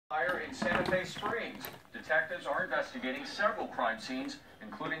Fire in Santa Fe Springs. Detectives are investigating several crime scenes,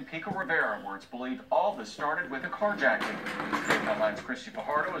 including Pico Rivera, where it's believed all this started with a carjacking. Headlines Christy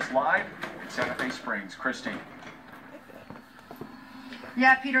Fajardo is live in Santa Fe Springs. Christy.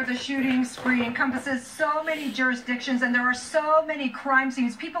 Yeah, Peter, the shooting spree encompasses so many jurisdictions and there are so many crime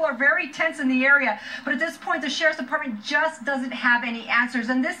scenes. People are very tense in the area, but at this point, the Sheriff's Department just doesn't have any answers.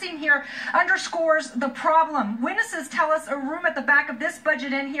 And this scene here underscores the problem. Witnesses tell us a room at the back of this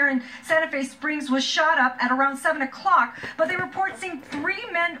budget inn here in Santa Fe Springs was shot up at around 7 o'clock, but they report seeing 3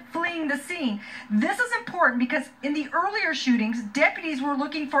 men fleeing the scene. This is important because in the earlier shootings, deputies were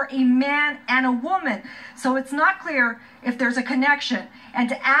looking for a man and a woman. So it's not clear if there's a connection. And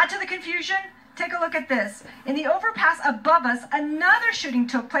to add to the confusion, take a look at this. In the overpass above us, another shooting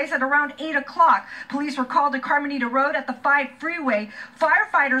took place at around 8 o'clock. Police were called to Carmenita Road at the 5 freeway.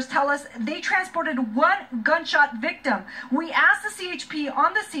 Firefighters tell us they transported 1 gunshot victim. We asked the CHP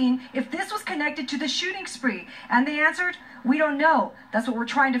on the scene if this was connected to the shooting spree, and they answered, "We don't know. That's what we're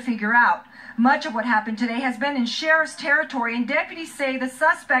trying to figure out." Much of what happened today has been in sheriff's territory, and deputies say the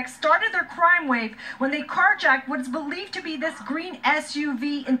suspects started their crime wave when they carjacked what is believed to be this green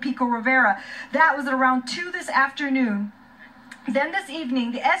SUV in Pico Rivera. That was at around 2 this afternoon. Then this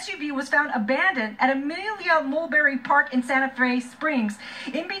evening, the SUV was found abandoned at Amelia Mulberry Park in Santa Fe Springs.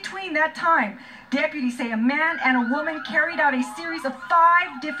 In between that time, deputies say a man and a woman carried out a series of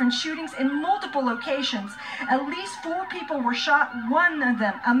 5 different shootings in multiple locations. At least 4 people were shot. One of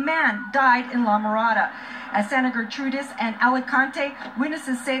them, a man, died in La Mirada. At Santa Gertrudis and Alicante,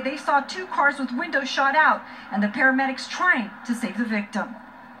 witnesses say they saw 2 cars with windows shot out and the paramedics trying to save the victim.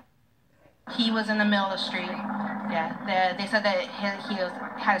 He was in the middle of the street. Yeah, they said that he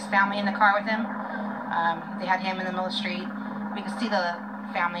had his family in the car with him. They had him in the middle of the street. We could see the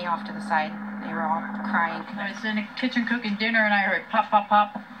family off to the side. They were all crying. I was in the kitchen cooking dinner and I heard pop, pop,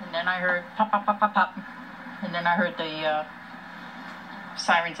 pop. And then I heard pop, pop, pop, pop, pop. And then I heard the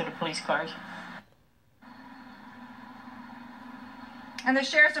sirens of the police cars. And the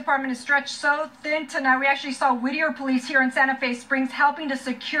Sheriff's Department is stretched so thin tonight. We actually saw Whittier Police here in Santa Fe Springs helping to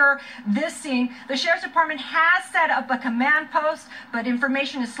secure this scene. The Sheriff's Department has set up a command post, but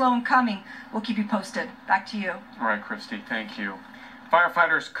information is slow in coming. We'll keep you posted. Back to you. All right, Christy, thank you.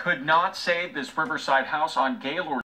 Firefighters could not save this Riverside house on Gaylord